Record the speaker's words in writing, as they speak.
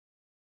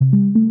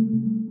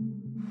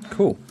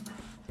Cool.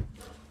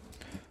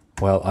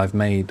 Well, I've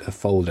made a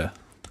folder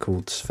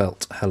called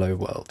Svelte Hello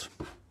World.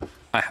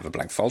 I have a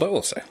blank folder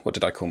also. What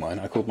did I call mine?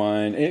 I called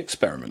mine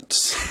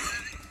Experiments.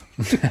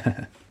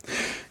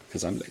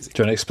 Because I'm lazy.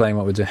 Do you want to explain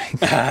what we're doing?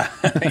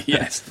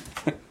 Yes.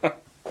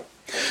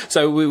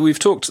 So we've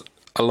talked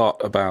a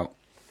lot about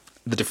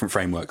the different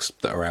frameworks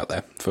that are out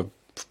there for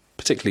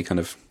particularly kind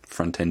of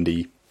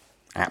front-endy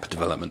app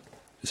development,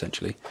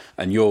 essentially.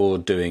 And you're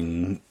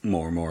doing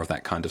more and more of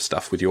that kind of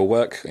stuff with your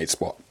work. It's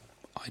what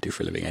I do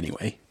for a living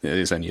anyway.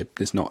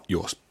 It's not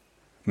your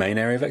main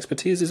area of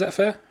expertise. Is that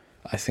fair?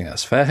 I think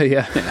that's fair,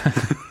 yeah.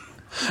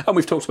 And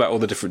we've talked about all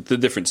the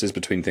differences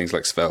between things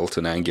like Svelte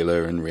and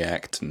Angular and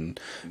React, and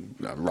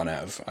run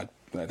out of.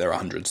 There are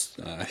hundreds,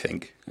 I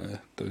think.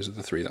 Those are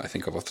the three that I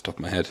think of off the top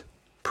of my head.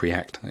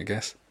 Preact, I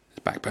guess. Is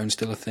Backbone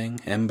still a thing?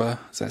 Ember,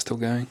 is that still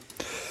going?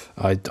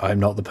 I'm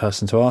not the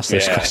person to ask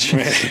this question.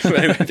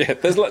 Yeah,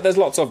 there's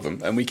lots of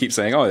them, and we keep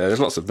saying, oh yeah, there's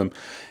lots of them.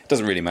 It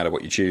doesn't really matter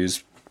what you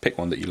choose. Pick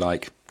one that you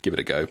like, give it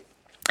a go.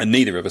 And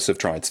neither of us have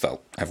tried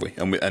Svelte, have we?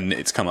 And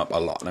it's come up a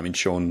lot. I mean,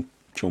 Sean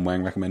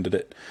Wang recommended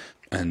it,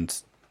 and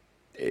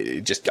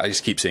I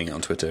just keep seeing it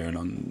on Twitter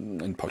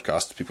and in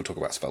podcasts. People talk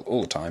about Svelte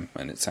all the time,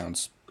 and it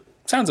sounds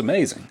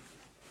amazing.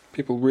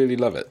 People really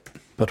love it.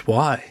 But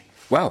why?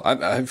 Well,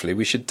 hopefully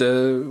we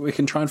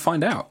can try and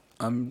find out.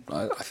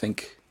 I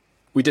think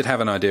we did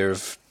have an idea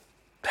of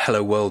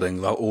hello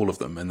worlding all of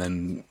them and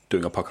then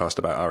doing a podcast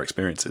about our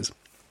experiences.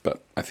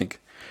 But I think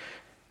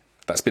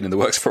that's been in the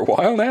works for a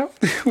while now,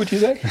 would you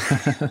say?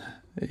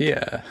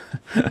 Yeah.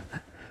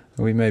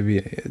 We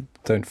maybe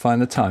don't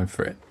find the time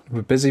for it.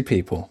 We're busy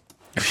people.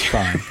 It's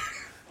fine.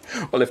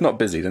 Well, if not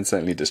busy, then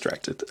certainly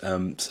distracted.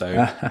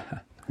 So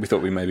we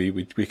thought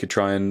we could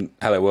try and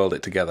hello world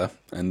it together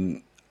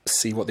and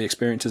see what the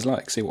experience is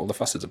like, see what all the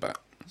fuss is about.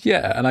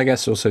 Yeah, and I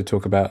guess also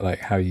talk about like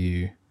how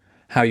you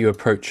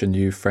approach a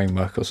new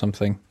framework or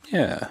something.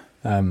 Yeah.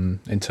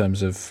 In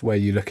terms of where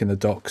you look in the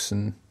docs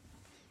and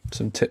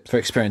some tips for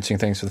experiencing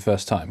things for the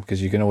first time,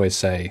 because you can always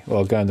say,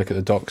 well, go and look at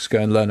the docs, go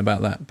and learn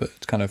about that, but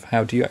it's kind of,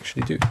 how do you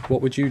actually do?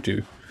 What would you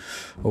do?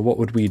 Or what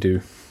would we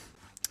do?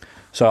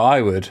 So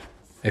I would,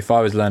 if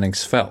I was learning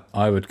Svelte,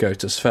 I would go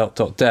to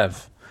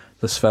svelte.dev,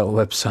 the Svelte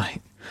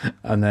website,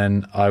 and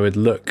then I would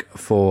look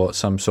for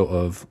some sort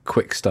of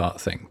quick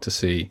start thing to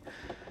see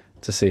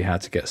how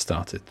to get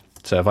started.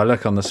 So if I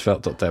look on the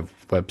svelte.dev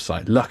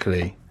website,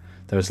 luckily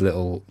there's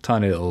a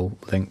tiny little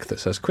link that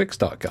says quick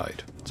start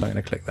guide. So I'm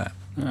going to click that.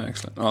 Oh,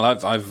 excellent. Well,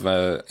 I've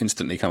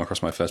instantly come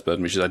across my first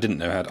burden, which is I didn't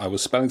know I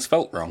was spelling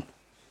Svelte wrong.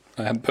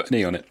 I hadn't put an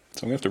E on it,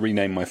 so I'm going to have to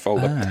rename my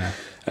folder.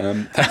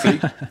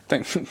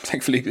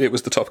 Thankfully, it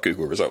was the top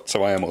Google result,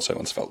 so I am also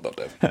on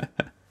svelte.dev.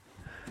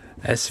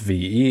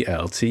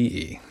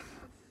 SVELTE.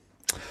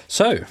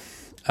 So,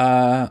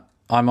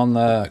 I'm on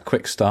the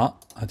quick start.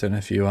 I don't know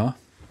if you are.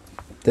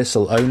 This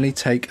will only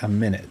take a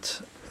minute.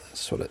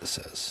 That's what it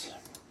says.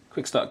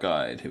 Quick start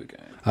guide. Here we go.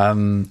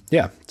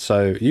 Yeah.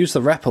 So use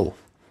the REPL.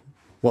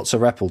 What's a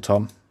REPL,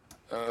 Tom?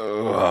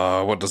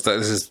 What does that?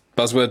 This is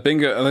buzzword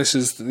bingo. This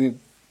is the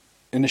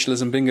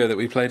initialism bingo that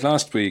we played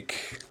last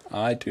week.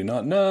 I do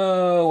not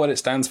know what it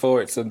stands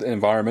for. It's an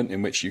environment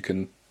in which you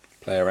can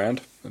play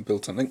around and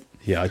build something.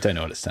 Yeah, I don't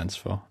know what it stands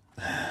for.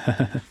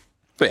 But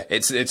yeah,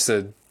 it's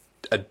a.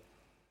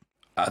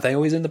 Are they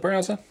always in the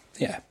browser?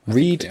 Yeah.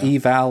 Read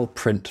eval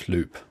print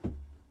loop.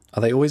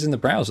 Are they always in the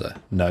browser?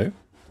 No.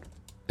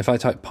 If I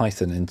type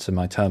Python into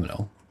my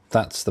terminal,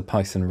 that's the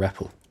Python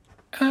REPL.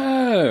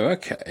 Oh,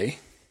 okay.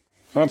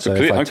 I'm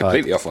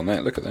completely off on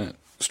that. Look at that.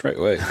 Straight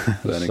away.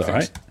 Learning things.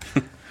 Right.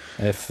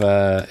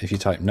 If you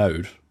type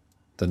node,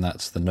 then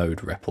that's the node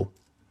REPL.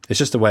 It's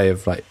just a way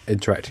of like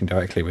interacting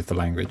directly with the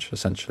language,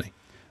 essentially.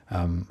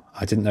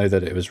 I didn't know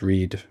that it was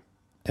read,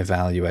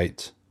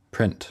 evaluate,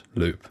 print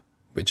loop,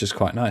 which is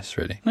quite nice,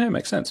 really. Yeah, it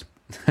makes sense.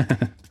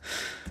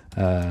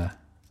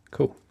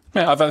 Cool.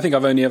 Yeah, I think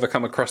I've only ever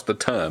come across the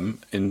term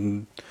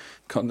in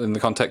the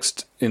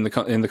context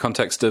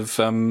of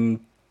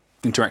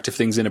interactive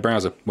things in a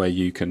browser, where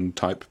you can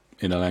type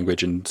in a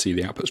language and see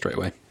the output straight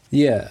away.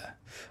 Yeah.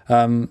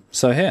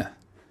 So here.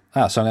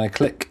 So I'm going to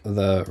click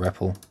the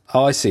REPL.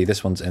 Oh, I see.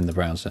 This one's in the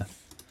browser.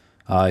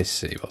 I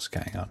see what's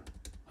going on.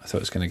 I thought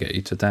it was going to get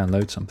you to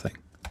download something.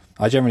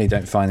 I generally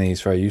don't find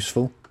these very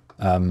useful.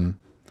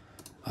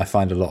 I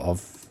find a lot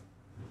of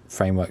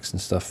frameworks and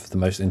stuff, the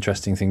most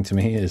interesting thing to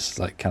me is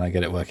like, can I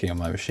get it working on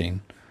my machine?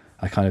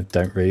 I kind of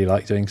don't really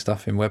like doing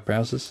stuff in web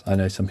browsers. I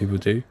know some people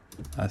do.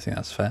 I think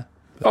that's fair.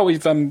 But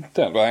we've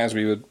as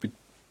we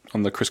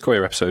on the Chris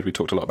Coyer episode, we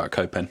talked a lot about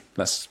CodePen.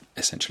 That's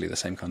essentially the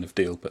same kind of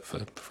deal, but for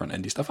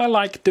front-endy stuff. I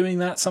like doing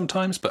that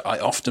sometimes, but I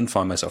often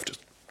find myself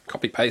just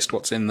copy-paste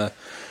what's on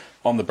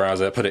the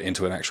browser, put it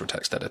into an actual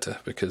text editor,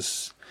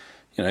 because,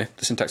 the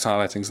syntax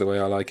highlighting is the way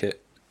I like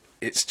it.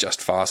 It's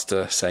just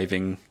faster,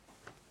 saving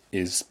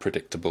is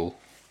predictable.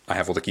 I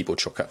have all the keyboard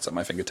shortcuts at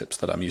my fingertips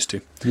that I'm used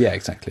to. Yeah,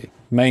 exactly.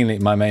 Mainly,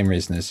 my main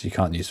reason is you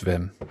can't use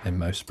Vim in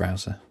most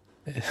browser.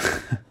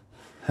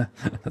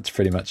 That's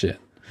pretty much it.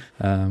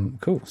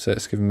 Cool. So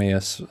it's given me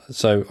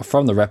so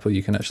from the REPL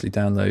you can actually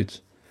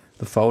download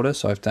the folder,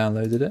 so I've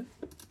downloaded it.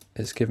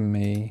 It's given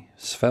me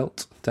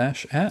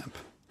Svelte-app.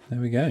 There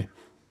we go.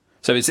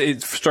 So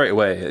it's straight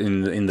away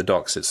in the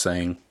docs. It's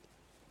saying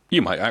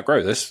you might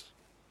outgrow this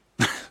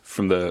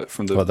from the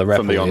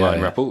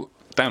online REPL.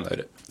 Download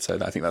it. So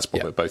I think that's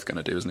what we're both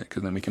going to do, isn't it?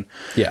 Because then we can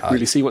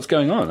really see what's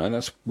going on. And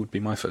that would be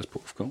my first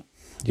port of call.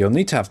 You'll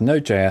need to have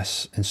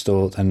Node.js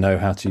installed and know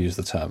how to use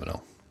the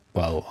terminal.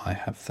 Well, I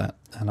have that,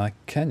 and I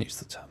can use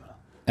the terminal.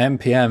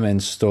 npm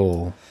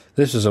install.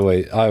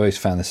 I always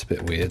found this a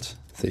bit weird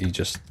that you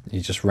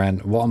just ran.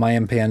 What am I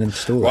npm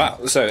installing?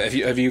 Wow. So have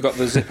you got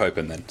the zip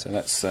open then? So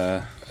let's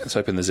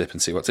open the zip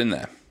and see what's in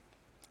there.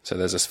 So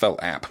there's a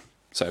Svelte app.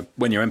 So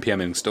when you're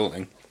npm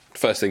installing, the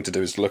first thing to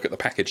do is look at the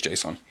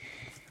package.json.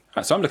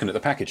 Right, so I'm looking at the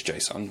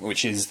package.json,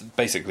 which is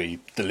basically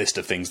the list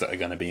of things that are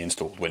going to be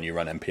installed when you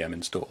run npm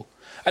install,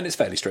 and it's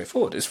fairly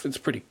straightforward. It's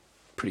pretty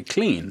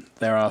clean.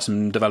 There are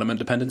some development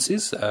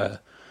dependencies.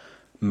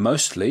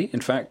 Mostly,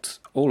 in fact,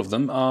 all of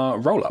them are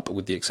Rollup,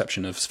 with the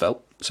exception of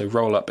Svelte. So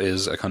Rollup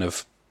is a kind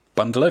of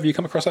bundler. Have you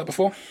come across that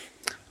before?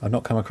 I've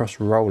not come across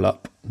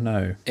Rollup,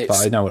 no. But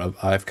I know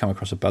I've come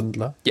across a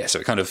bundler. Yeah, so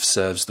it kind of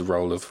serves the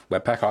role of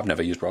Webpack. I've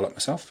never used Rollup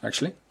myself,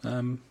 actually. What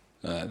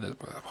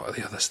are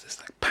the others? There's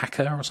like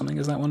Packer or something.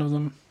 Is that one of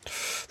them?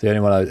 The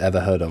only one I've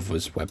ever heard of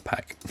was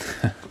Webpack.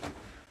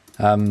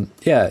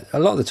 A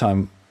lot of the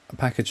time,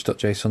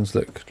 package.jsons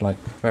look like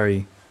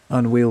very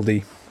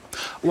unwieldy.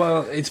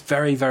 Well, it's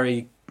very,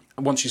 very...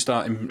 Once you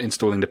start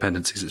installing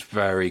dependencies, it's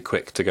very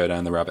quick to go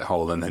down the rabbit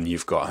hole, and then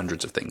you've got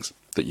hundreds of things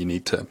that you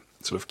need to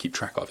sort of keep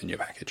track of in your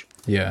package.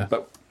 Yeah.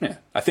 But, yeah,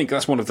 I think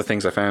that's one of the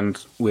things I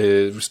found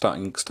with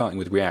starting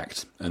with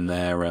React and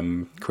their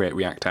Create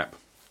React app,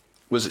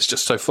 was it's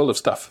just so full of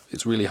stuff.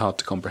 It's really hard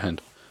to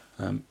comprehend.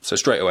 So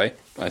straight away,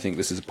 I think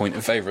this is a point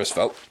in favour of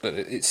Svelte, but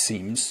it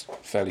seems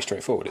fairly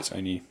straightforward. It's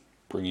only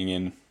bringing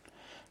in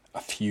a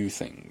few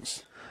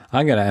things.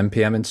 I'm going to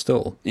npm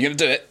install. You're going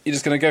to do it? You're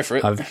just going to go for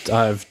it?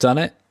 I've done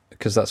it,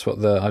 because that's what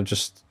I'm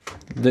just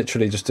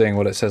literally just doing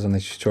what it says on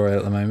the tutorial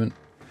at the moment.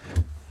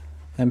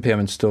 npm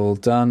install,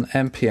 done.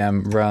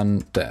 npm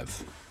run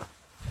dev.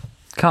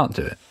 Can't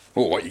do it.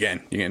 Oh, what are you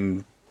getting?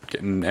 You're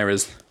getting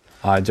errors?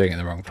 I'm doing it in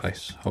the wrong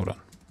place. Hold on.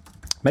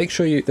 Make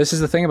sure this is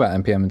the thing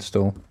about npm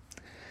install.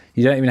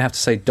 You don't even have to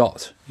say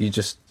dot. You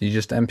just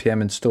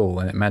npm install,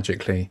 and it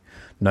magically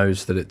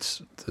knows that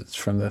it's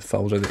from the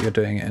folder that you're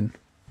doing it in.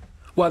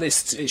 Well,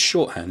 it's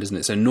shorthand, isn't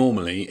it? So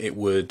normally it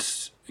would...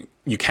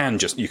 You can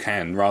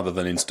rather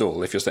than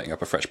install. If you're setting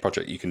up a fresh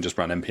project, you can just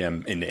run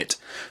npm init,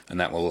 and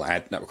that will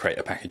create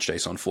a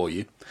package.json for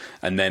you.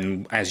 And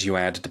then as you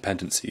add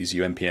dependencies,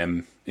 you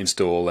npm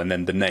install, and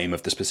then the name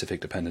of the specific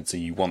dependency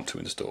you want to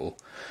install,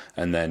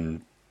 and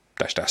then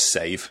 --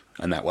 save,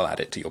 and that will add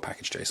it to your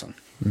package.json.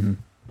 Mm-hmm.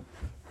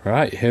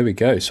 Right, here we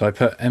go. So I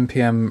put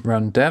npm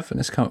run dev, and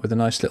it's come up with a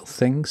nice little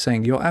thing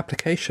saying your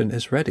application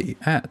is ready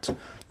at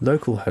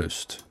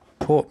localhost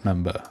port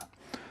number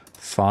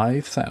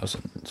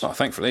 5000. Oh,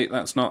 thankfully,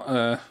 that's not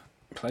a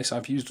place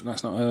I've used.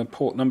 That's not a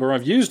port number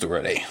I've used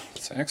already.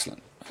 So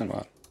excellent.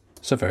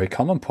 It's a very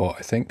common port,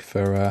 I think,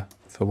 for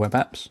web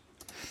apps.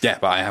 Yeah,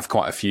 but I have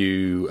quite a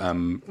few.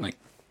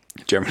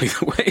 Generally,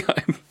 the way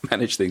I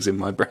manage things in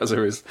my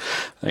browser is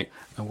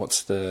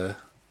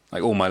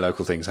all my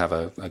local things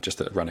have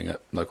just running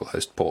at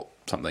localhost port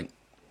something.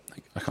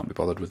 I can't be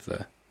bothered with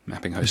the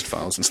mapping host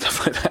files and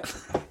stuff like that.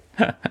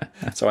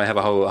 So I have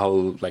a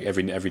whole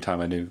every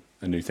time a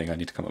new thing, I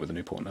need to come up with a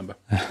new port number.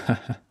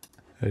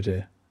 Oh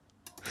dear.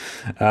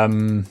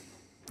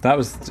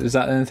 Is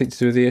that anything to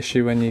do with the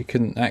issue when you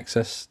couldn't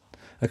access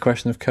a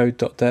question of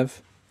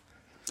code.dev?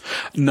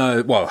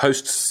 No, well,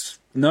 hosts.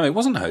 No, it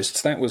wasn't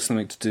hosts. That was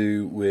something to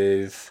do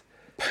with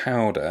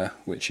Powder,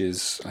 which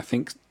is, I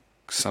think,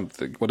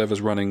 something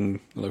whatever's running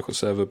the local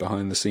server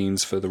behind the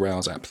scenes for the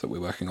Rails app that we're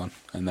working on,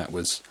 and that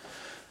was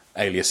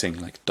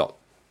aliasing like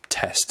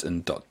 .test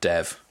and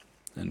 .dev,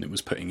 and it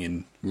was putting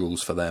in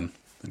rules for them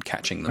and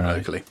catching them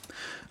locally.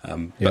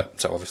 But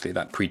so obviously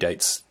that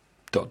predates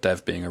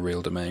 .dev being a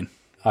real domain.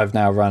 I've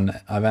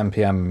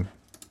npm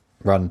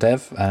run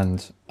dev,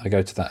 and I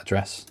go to that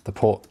address, the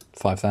port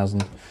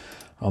 5000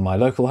 on my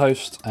local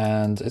host,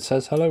 and it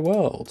says hello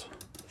world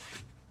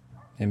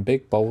in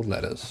big bold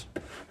letters.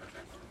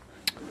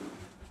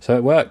 So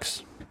it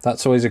works.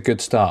 That's always a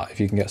good start if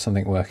you can get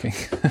something working.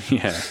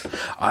 Yeah.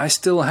 I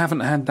still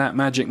haven't had that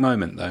magic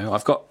moment, though.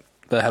 I've got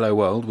the hello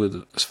world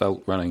with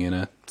Svelte running in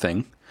a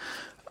thing.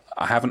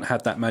 I haven't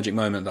had that magic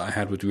moment that I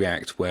had with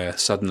React, where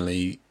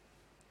suddenly...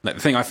 the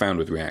thing I found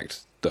with React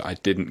that I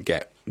didn't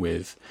get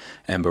with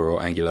Ember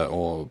or Angular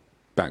or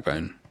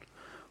Backbone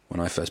when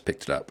I first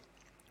picked it up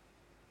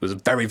was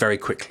very, very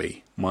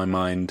quickly my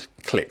mind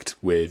clicked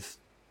with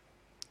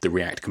the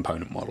React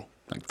component model,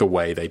 like the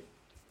way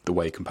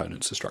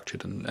components are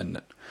structured and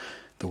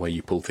the way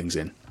you pull things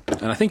in.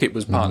 And I think it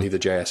was partly the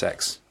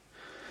JSX.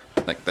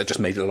 Like that just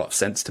made a lot of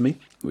sense to me,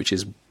 which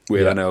is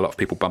weird. I know a lot of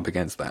people bump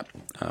against that,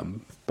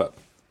 but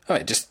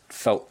it just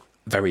felt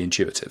very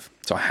intuitive.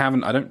 So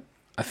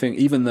I think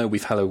even though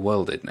we've hello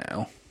worlded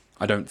now,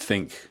 I don't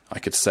think I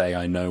could say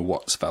I know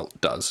what Svelte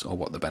does or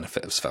what the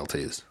benefit of Svelte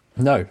is.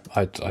 No,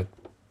 I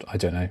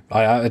don't know.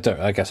 I don't.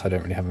 I guess I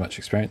don't really have much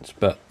experience,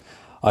 but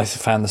I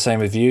found the same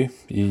with you.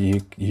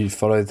 You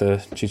follow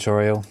the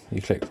tutorial.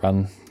 You click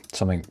run.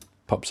 Something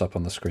pops up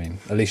on the screen.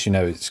 At least you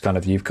know it's kind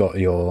of you've got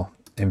your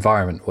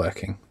environment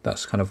working.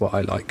 That's kind of what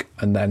I like,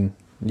 and then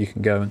you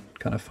can go and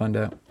kind of find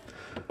out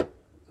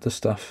the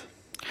stuff.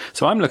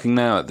 So I'm looking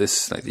now at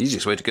this, like the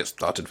easiest way to get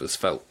started with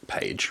Svelte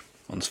page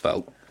on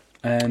Svelte,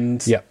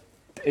 and yeah,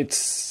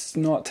 it's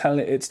not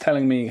telling. It's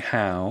telling me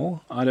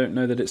how. I don't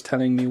know that it's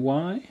telling me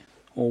why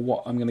or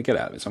what I'm going to get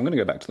out of it. So I'm going to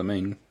go back to the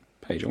main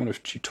page. I wonder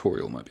if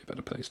tutorial might be a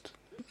better place.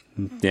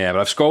 Yeah,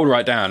 but I've scrolled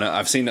right down.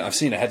 I've seen a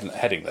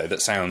heading though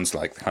that sounds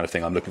like the kind of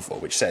thing I'm looking for,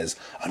 which says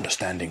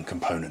understanding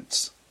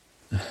components.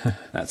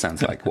 That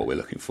sounds like what we're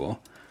looking for.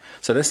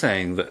 So they're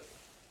saying that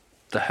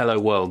the hello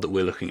world that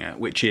we're looking at,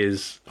 which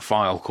is a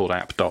file called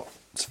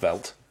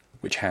app.svelte,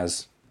 which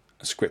has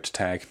a script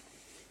tag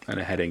and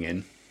a heading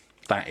in,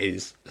 that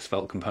is a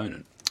Svelte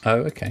component. Oh,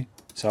 okay.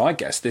 So I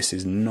guess this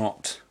is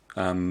not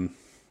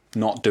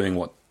doing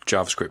what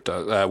JavaScript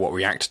does, what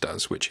React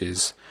does, which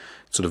is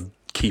sort of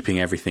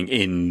keeping everything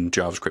in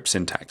JavaScript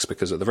syntax,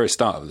 because at the very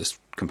start of this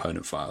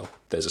component file,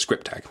 there's a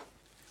script tag.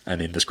 And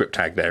in the script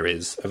tag, there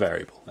is a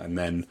variable. And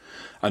then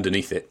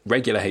underneath it,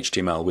 regular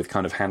HTML with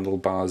kind of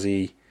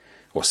handlebars-y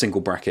or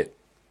single brackets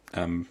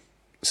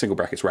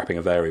wrapping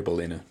a variable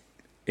in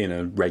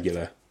a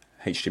regular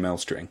HTML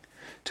string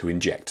to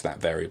inject that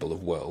variable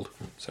of world.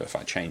 So if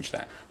I change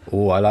that.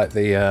 Oh, I like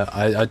the.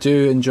 I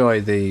do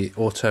enjoy the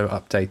auto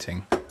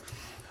updating.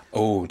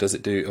 Oh, does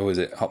it do? Or is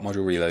it hot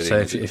module reloading? So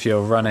if you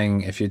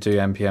do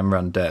npm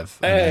run dev,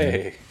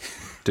 hey,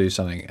 do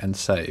something and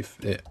save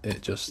it,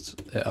 it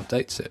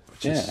updates it.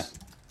 Which is,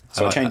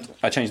 so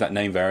I changed that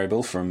name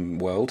variable from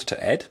world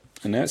to ed,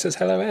 and now it says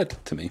hello ed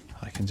to me.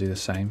 I can do the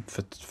same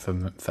for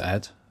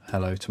ed.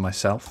 Hello to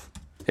myself.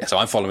 Yeah, so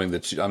I'm following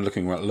I'm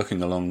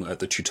looking along at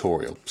the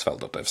tutorial,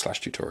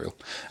 svelte.dev/tutorial,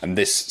 and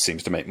this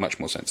seems to make much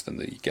more sense than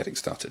the getting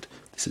started.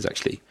 This is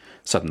actually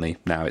suddenly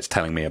now it's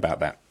telling me about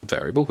that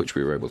variable, which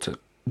we were able to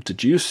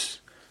deduce.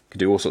 You can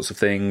do all sorts of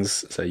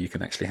things, so you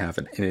can actually have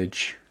an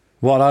image.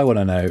 What I want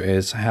to know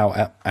is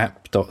how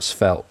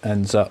app.svelte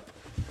ends up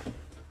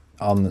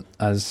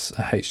as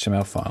a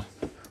HTML file.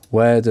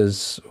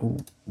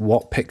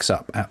 What picks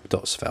up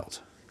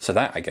app.svelte? So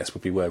that, I guess,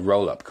 would be where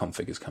rollup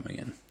config is coming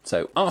in.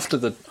 So after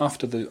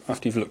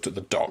you've looked at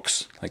the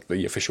docs, like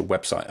the official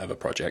website of a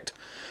project,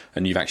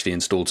 and you've actually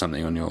installed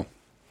something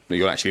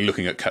you're actually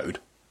looking at code.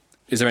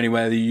 Is there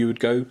anywhere that you would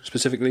go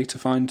specifically to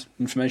find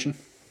information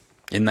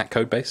in that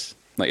code base?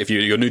 Like if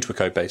you're new to a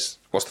code base,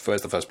 where's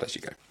the first place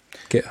you go?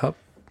 GitHub.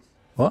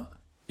 What?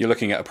 You're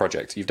looking at a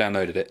project. You've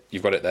downloaded it.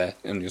 You've got it there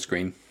on your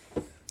screen.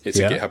 It's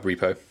a GitHub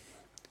repo.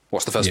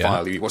 What's the first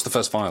file? What's the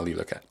first file you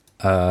look at?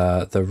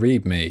 The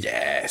README.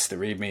 Yes, the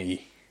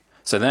README.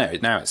 So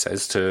now it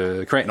says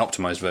to create an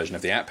optimized version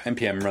of the app,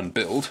 npm run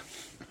build.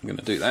 I'm going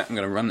to do that. I'm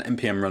going to run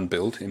npm run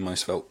build in my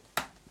Svelte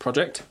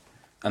project,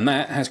 and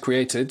that has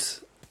created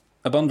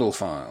a bundle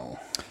file.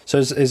 So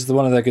is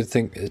one of the good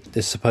thing?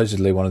 Is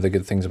supposedly one of the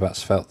good things about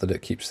Svelte that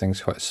it keeps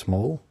things quite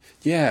small?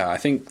 Yeah, I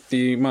think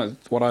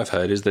what I've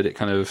heard is that it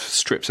kind of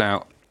strips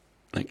out,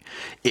 like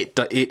it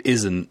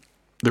isn't.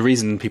 The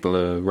reason people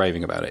are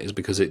raving about it is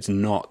because it's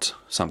not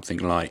something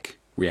like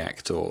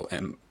React or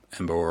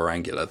Ember or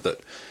Angular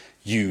that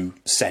you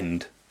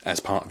send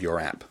as part of your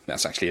app.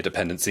 That's actually a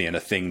dependency and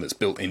a thing that's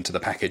built into the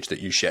package that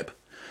you ship.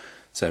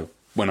 So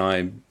when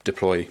I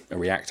deploy a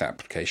React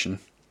application,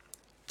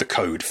 the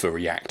code for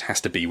React has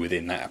to be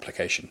within that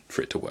application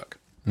for it to work.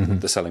 Mm-hmm.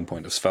 The selling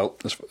point of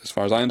Svelte, as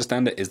far as I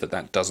understand it, is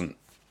that doesn't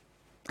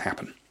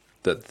happen.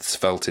 That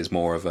Svelte is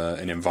more of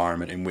an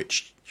environment in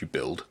which you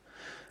build,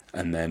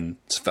 and then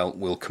Svelte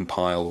will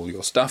compile all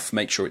your stuff,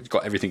 make sure it's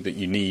got everything that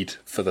you need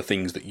for the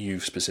things that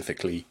you've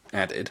specifically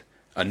added,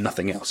 and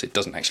nothing else. It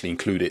doesn't actually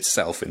include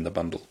itself in the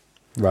bundle.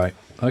 Right.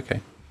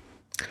 Okay.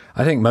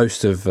 I think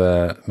most of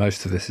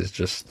this is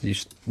just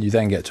you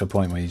then get to a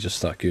point where you just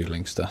start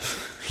Googling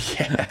stuff.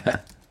 Yeah.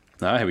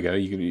 Now, here we go.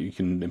 You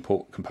can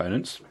import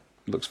components.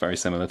 It looks very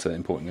similar to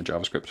importing a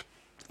JavaScript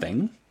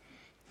thing.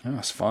 Oh,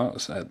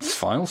 styles are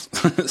scoped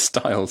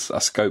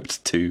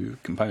to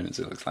components,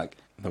 it looks like,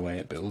 the way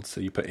it builds. So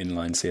you put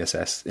inline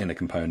CSS in a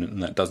component,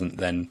 and that doesn't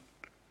then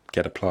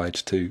get applied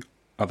to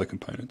other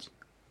components,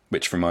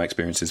 which from my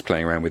experience is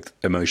playing around with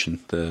Emotion,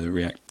 the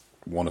React,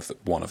 one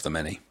of the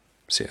many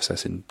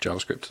CSS in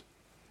JavaScript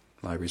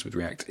libraries with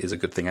React is a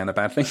good thing and a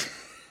bad thing.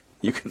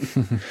 You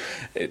can,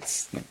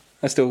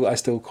 I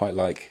still quite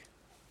like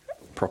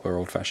proper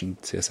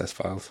old-fashioned CSS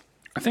files.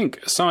 I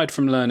think aside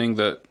from learning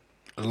that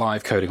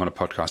live coding on a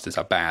podcast is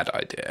a bad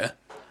idea,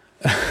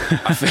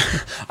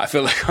 I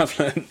feel like I've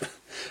learned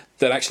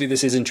that actually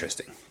this is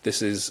interesting.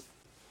 It's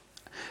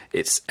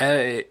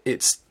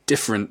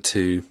different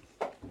to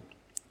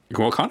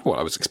kind of what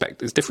I was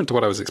expecting. It's different to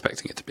what I was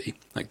expecting it to be,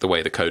 like the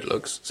way the code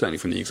looks, certainly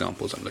from the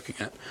examples I'm looking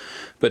at.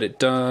 But it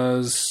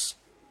does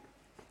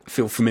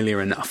feel familiar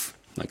enough,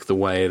 like the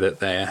way that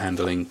they're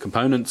handling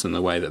components and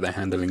the way that they're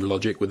handling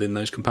logic within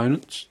those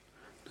components,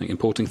 like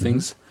importing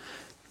things.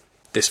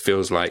 This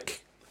feels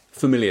like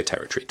familiar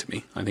territory to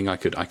me. I think I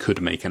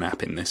could make an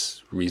app in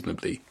this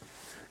reasonably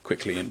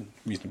quickly and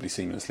reasonably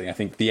seamlessly. I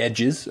think the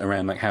edges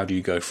around like how do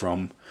you go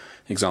from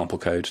example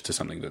code to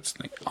something that's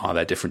like, are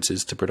there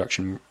differences to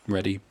production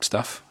ready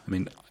stuff? I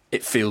mean,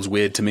 it feels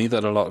weird to me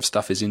that a lot of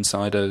stuff is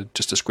inside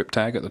just a script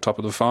tag at the top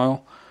of the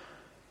file.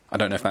 I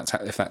don't know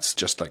if that's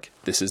just like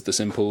this is the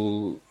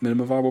simple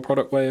minimum viable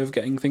product way of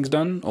getting things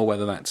done, or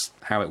whether that's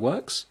how it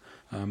works.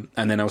 And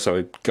then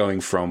also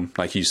going from,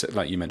 like you said,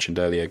 like you mentioned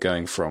earlier,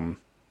 going from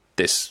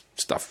this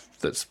stuff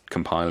that's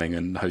compiling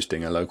and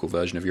hosting a local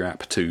version of your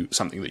app to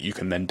something that you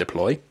can then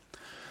deploy.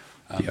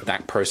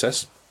 That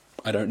process,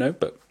 I don't know,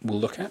 but we'll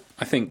look at.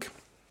 I think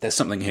there's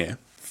something here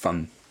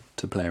fun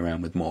to play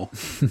around with more.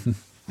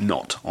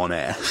 Not on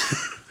air.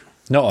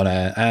 Not on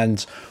air.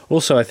 And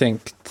also I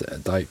think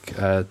like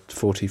a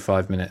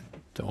 45-minute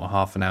or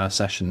half an hour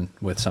session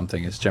with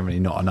something is generally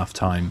not enough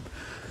time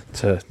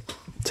to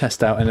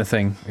test out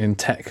anything in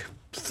tech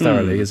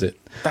thoroughly, is it?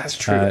 That's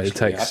true. It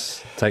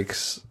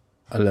takes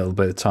a little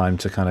bit of time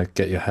to kind of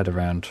get your head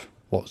around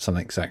what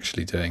something's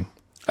actually doing.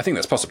 I think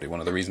that's possibly one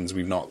of the reasons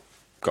we've not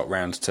got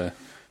round to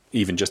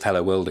even just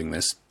hello worlding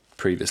this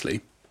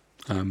previously,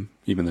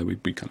 even though we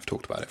kind of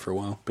talked about it for a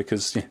while,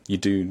 because you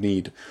do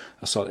need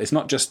a solid. It's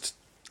not just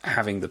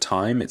having the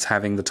time; it's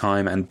having the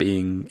time and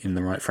being in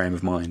the right frame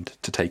of mind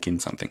to take in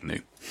something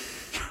new.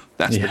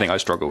 That's the thing I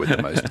struggle with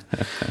the most.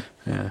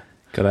 Yeah,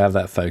 got to have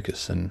that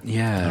focus and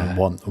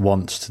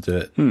want to do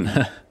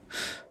it.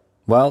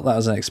 Well, that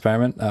was an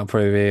experiment. That'll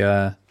probably be.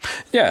 No,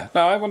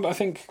 I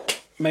think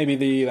maybe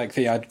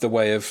the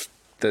way of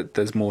that.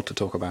 There's more to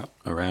talk about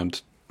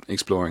around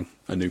exploring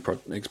a new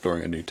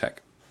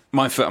tech.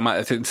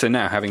 So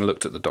now, having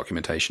looked at the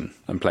documentation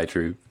and played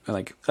through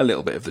like a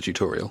little bit of the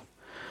tutorial,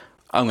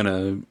 I'm going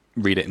to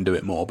read it and do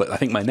it more. But I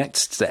think my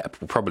next step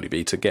will probably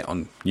be to get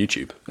on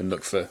YouTube and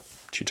look for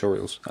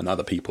tutorials and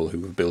other people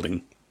who are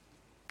building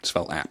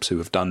Svelte apps who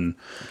have gone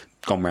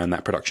around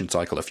that production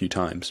cycle a few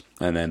times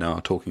and then are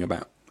talking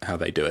about how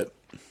they do it.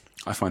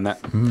 I find that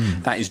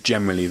that is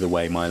generally the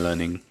way my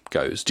learning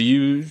goes. Do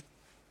you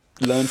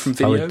learn from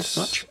videos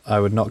much? I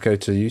would not go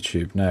to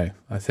YouTube, no.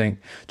 I think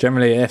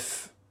generally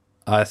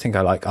I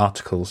like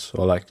articles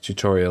or like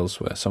tutorials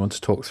where someone's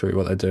talk through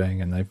what they're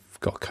doing and they've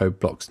got code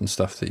blocks and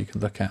stuff that you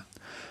can look at.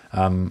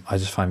 I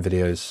just find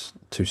videos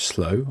too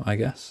slow, I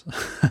guess.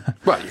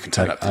 Well, you can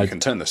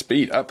turn the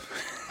speed up.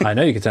 I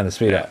know you can turn the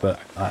speed up, but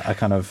I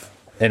kind of,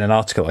 in an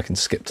article, I can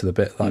skip to the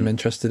bit that I'm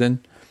interested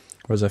in.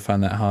 Whereas I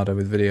find that harder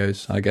with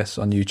videos. I guess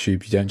on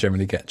YouTube, you don't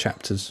generally get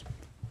chapters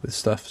with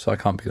stuff, so I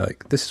can't be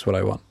like, this is what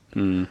I want.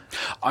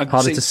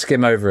 Harder to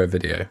skim over a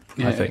video,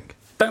 I think.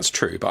 That's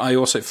true, but I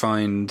also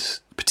find,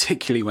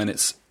 particularly when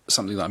it's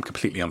something that I'm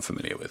completely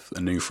unfamiliar with,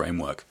 a new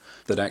framework,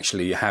 that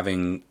actually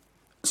having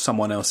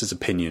someone else's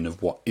opinion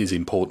of what is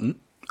important,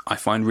 I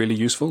find really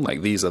useful.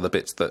 Like, these are the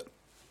bits that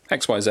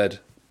XYZ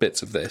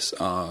bits of this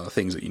are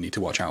things that you need to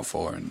watch out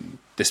for, and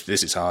this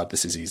is hard,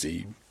 this is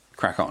easy,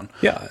 crack on.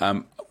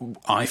 Yeah.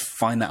 I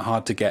find that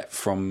hard to get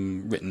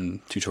from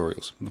written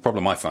tutorials. The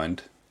problem I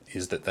find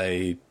is that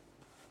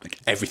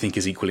everything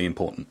is equally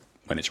important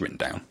when it's written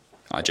down.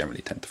 I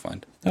generally tend to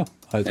find. Oh,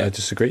 I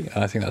disagree.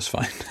 I think that's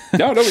fine.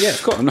 No, yeah,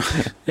 of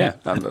course. Yeah,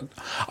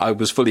 I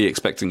was fully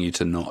expecting you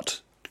to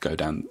not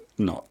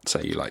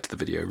say you liked the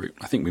video route.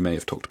 I think we may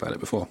have talked about it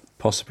before.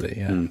 Possibly,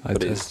 yeah.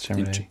 But it's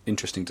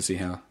interesting to see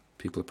how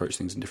people approach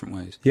things in different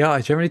ways. Yeah,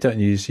 I generally don't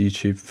use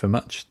YouTube for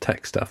much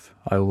tech stuff.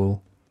 I don't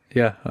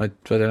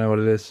know what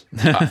it is.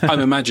 I'm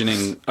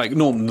imagining like the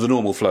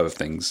normal flow of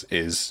things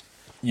is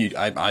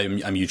I'm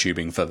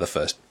YouTubing for the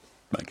first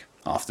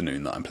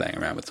afternoon that I'm playing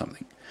around with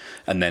something,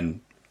 and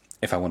then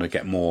if I want to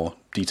get more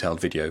detailed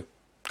video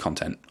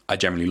content, I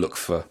generally look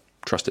for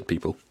trusted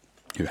people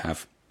who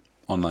have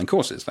online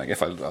courses. Like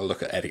if I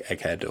look at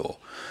Egghead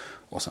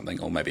or something,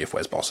 or maybe if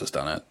Wes Boss has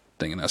done a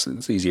thing, and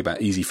it's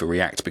easy for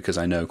React because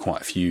I know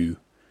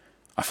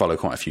I follow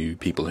quite a few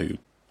people who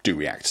do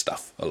React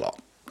stuff a lot.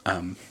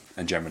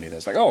 And generally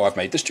there's I've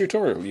made this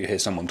tutorial. You hear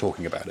someone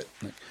talking about it.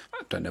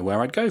 I don't know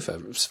where I'd go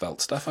for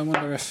Svelte stuff. I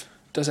wonder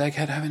does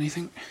Egghead have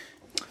anything?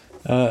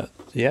 Yeah,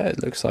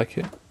 it looks like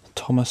it.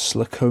 Thomas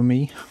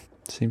Lacomi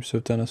seems to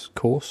have done a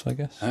course, I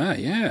guess. Ah,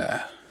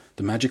 yeah.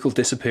 The magical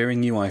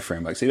disappearing UI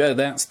framework. See,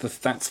 that's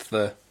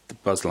the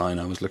buzz line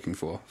I was looking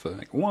for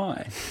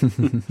why?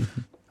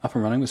 Up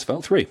and running with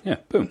Svelte 3. Yeah,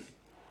 boom.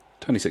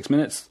 26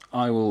 minutes.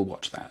 I will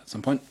watch that at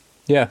some point.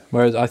 Yeah,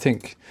 whereas I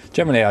think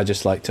generally I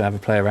just like to have a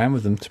play around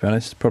with them, to be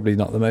honest. Probably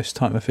not the most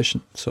time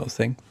efficient sort of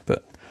thing,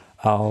 but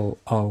I'll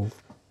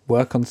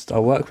work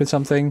with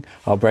something,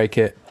 I'll break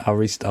it,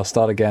 I'll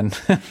start again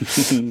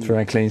for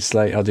a clean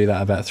slate. I'll do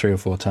that about 3 or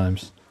 4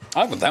 times.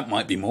 That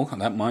might be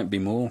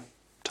more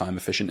time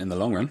efficient in the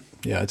long run.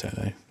 Yeah, I don't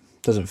know.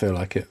 Doesn't feel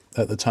like it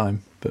at the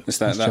time, but it's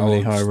that's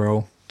generally how I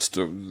roll.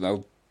 That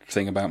old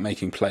thing about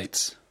making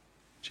plates.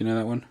 Do you know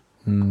that one?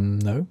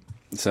 No.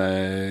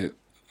 So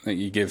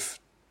you give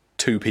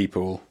 2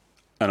 people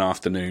an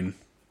afternoon,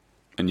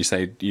 and you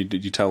say you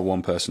tell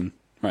one person,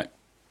 right?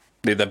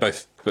 They're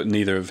both, but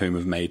neither of whom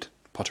have made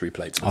pottery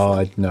plates Oh, before.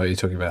 I know what you're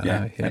talking about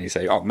now. Yeah. And you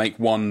say, oh, make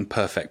one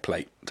perfect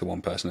plate to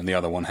one person, and the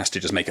other one has to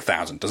just make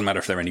 1,000. Doesn't matter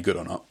if they're any good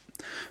or not.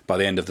 By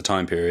the end of the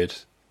time period,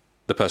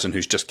 the person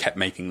who's just kept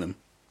making them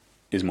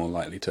is more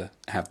likely to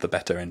have the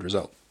better end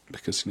result.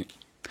 Because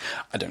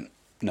I don't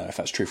know if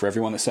that's true for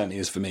everyone. It certainly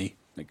is for me.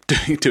 Like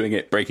doing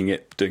it, breaking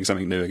it, doing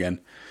something new again,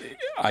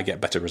 I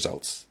get better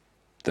results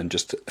than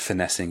just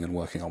finessing and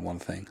working on one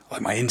thing.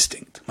 Like my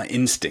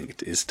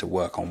instinct is to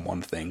work on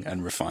one thing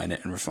and refine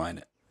it,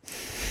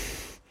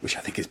 which I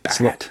think is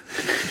bad.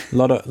 A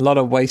lot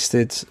of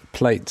wasted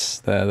plates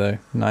there, though.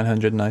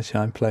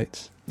 999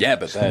 plates. Yeah,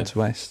 but they're to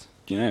waste.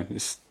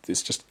 It's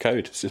just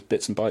code. It's just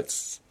bits and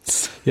bytes.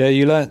 Yeah,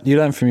 you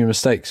learn from your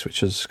mistakes,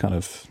 which is kind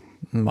of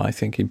my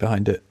thinking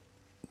behind it.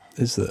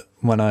 Is that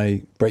when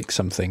I break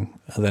something,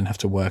 I then have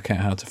to work out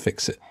how to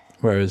fix it.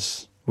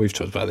 Whereas we've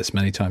talked about this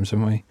many times,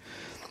 haven't we?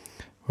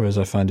 Whereas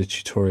I find a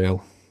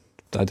tutorial,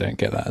 I don't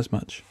get that as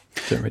much.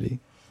 Don't really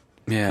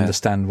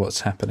understand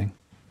what's happening.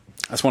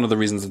 That's one of the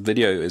reasons that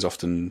video is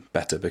often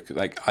better. Because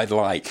I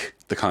like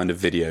the kind of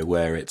video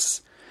where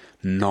it's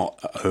not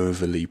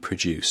overly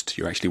produced.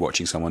 You're actually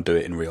watching someone do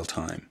it in real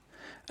time.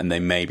 And they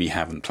maybe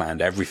haven't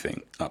planned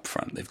everything up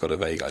front. They've got a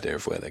vague idea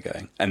of where they're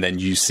going. And then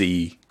you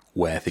see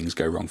where things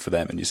go wrong for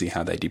them and you see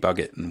how they debug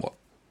it and what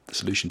the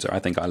solutions are. I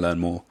think I learn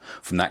more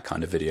from that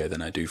kind of video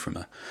than I do from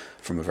a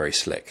very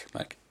slick,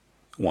 like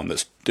one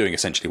that's doing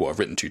essentially what a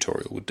written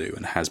tutorial would do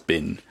and has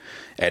been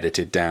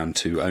edited down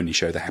to only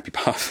show the happy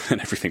path and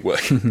everything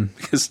working.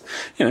 Because,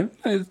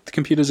 the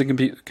computers are going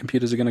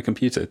to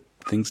computer.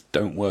 Things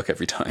don't work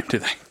every time, do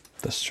they?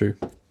 That's true.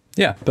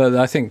 Yeah, but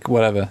I think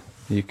whatever,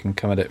 you can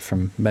come at it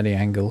from many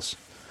angles.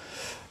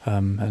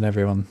 And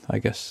everyone, I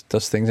guess,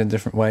 does things in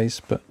different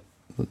ways, but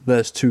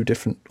there's two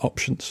different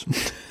options.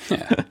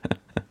 Yeah.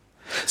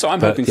 So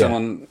I'm hoping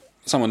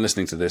someone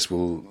listening to this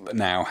will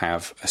now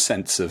have a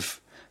sense of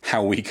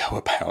how we go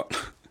about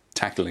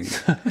tackling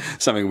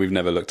something we've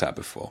never looked at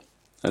before.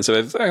 And so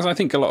I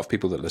think a lot of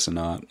people that listen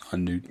are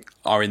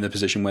in the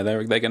position where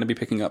they're going to be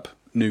picking up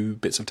new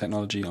bits of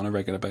technology on a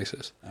regular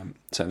basis.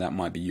 So that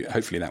might be,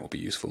 hopefully that will be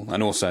useful.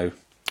 And also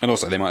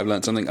they might have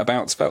learned something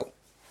about Svelte.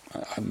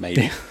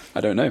 Maybe.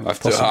 I don't know. I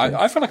feel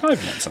like I've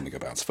learned something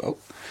about Svelte.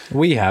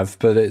 We have,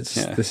 but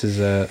this is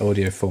an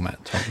audio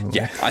format, Tom.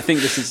 Yeah, I think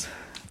this is...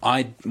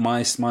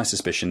 My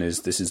suspicion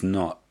is this is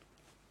not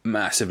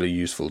massively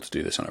useful to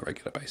do this on a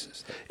regular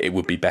basis. It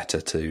would be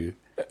better to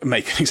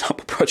make an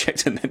example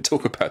project and then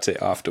talk about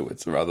it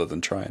afterwards rather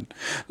than try and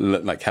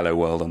look like Hello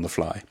World on the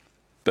fly.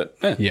 But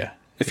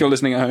if you're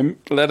listening at home,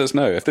 let us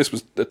know. If this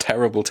was a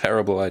terrible,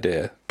 terrible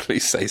idea,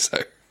 please say so.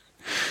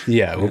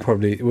 Yeah, we'll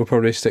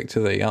probably stick to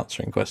the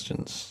answering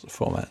questions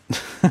format.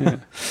 Yeah.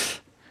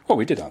 Well,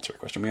 we did answer a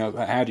question. We asked,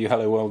 how do you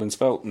Hello World in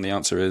Svelte? And the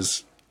answer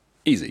is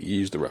easy. You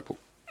use the REPL.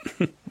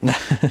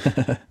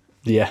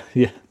 Yeah.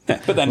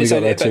 But then we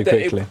got there too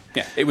quickly.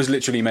 It was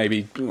literally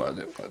maybe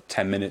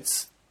 10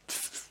 minutes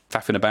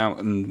faffing about,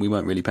 and we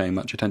weren't really paying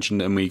much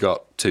attention. And we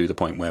got to the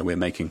point where we're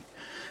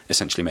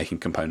essentially making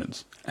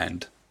components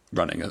and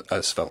running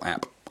a Svelte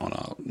app on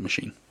our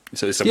machine.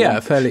 So it's a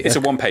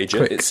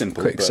one-pager. It's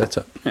simple. Quick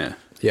setup.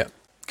 Yeah.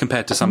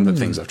 Compared to some of the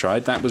things I've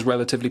tried, that was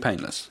relatively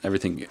painless.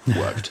 Everything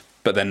worked.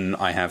 But then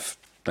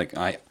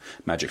I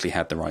magically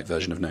had the right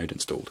version of Node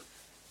installed.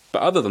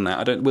 But other than that,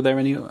 I don't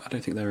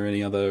think there were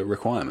any other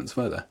requirements,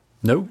 were there?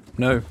 No.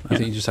 I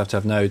think you just have to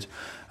have Node.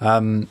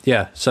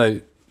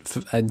 So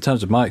in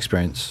terms of my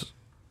experience,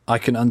 I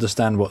can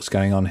understand what's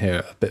going on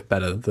here a bit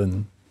better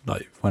than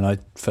like when I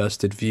first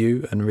did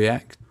Vue and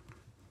React.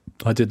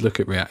 I did look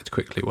at React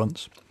quickly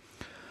once,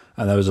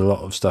 and there was a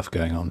lot of stuff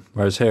going on.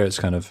 Whereas here it's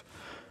kind of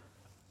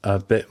a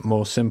bit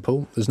more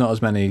simple. There's not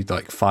as many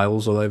like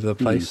files all over the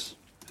place.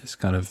 It's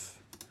kind of,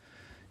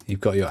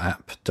 you've got your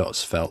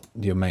app.svelte,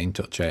 your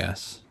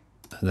main.js,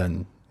 and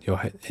then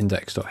your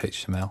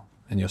index.html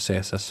and your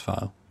CSS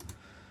file.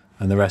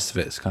 And the rest of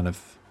it's kind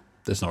of,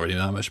 there's not really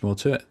that much more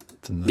to it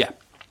than the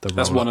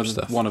that's one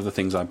of the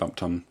things I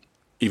bumped on.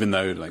 Even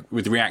though like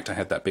with React I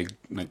had that big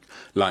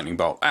lightning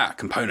bolt,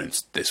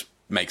 components, this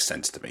makes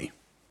sense to me.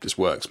 This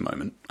works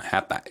moment. I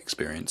had that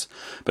experience.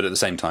 But at the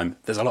same time,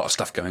 there's a lot of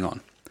stuff going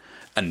on.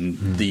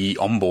 And the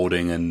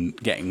onboarding and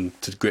getting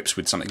to grips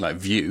with something like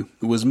Vue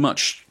was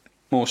much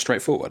more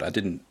straightforward. I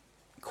didn't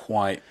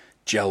quite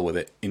gel with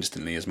it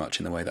instantly as much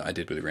in the way that I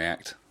did with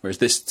React. Whereas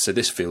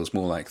this feels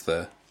more like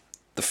the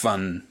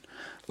fun,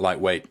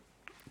 lightweight,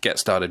 get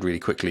started really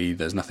quickly.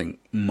 There's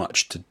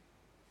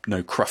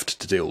no cruft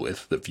to deal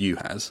with that Vue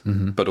has,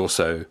 but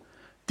also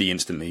the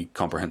instantly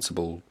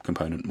comprehensible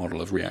component model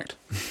of React.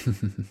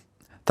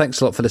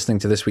 Thanks a lot for listening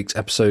to this week's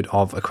episode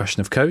of A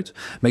Question of Code.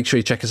 Make sure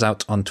you check us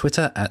out on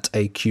Twitter at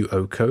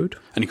AQOcode.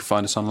 And you can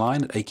find us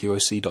online at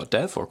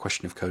aqoc.dev or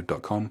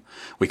questionofcode.com.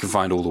 We can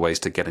find all the ways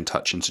to get in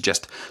touch and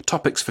suggest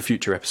topics for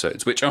future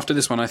episodes, which after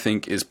this one I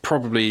think is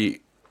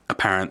probably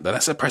apparent that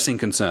that's a pressing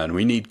concern.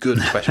 We need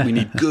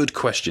good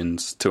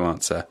questions to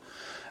answer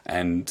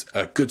and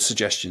good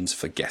suggestions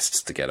for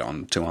guests to get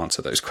on to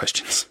answer those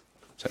questions.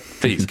 So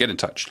please get in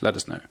touch. Let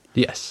us know.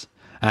 Yes.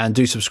 And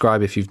do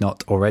subscribe if you've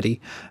not already.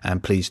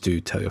 And please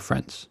do tell your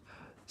friends.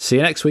 See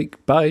you next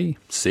week. Bye.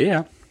 See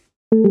ya.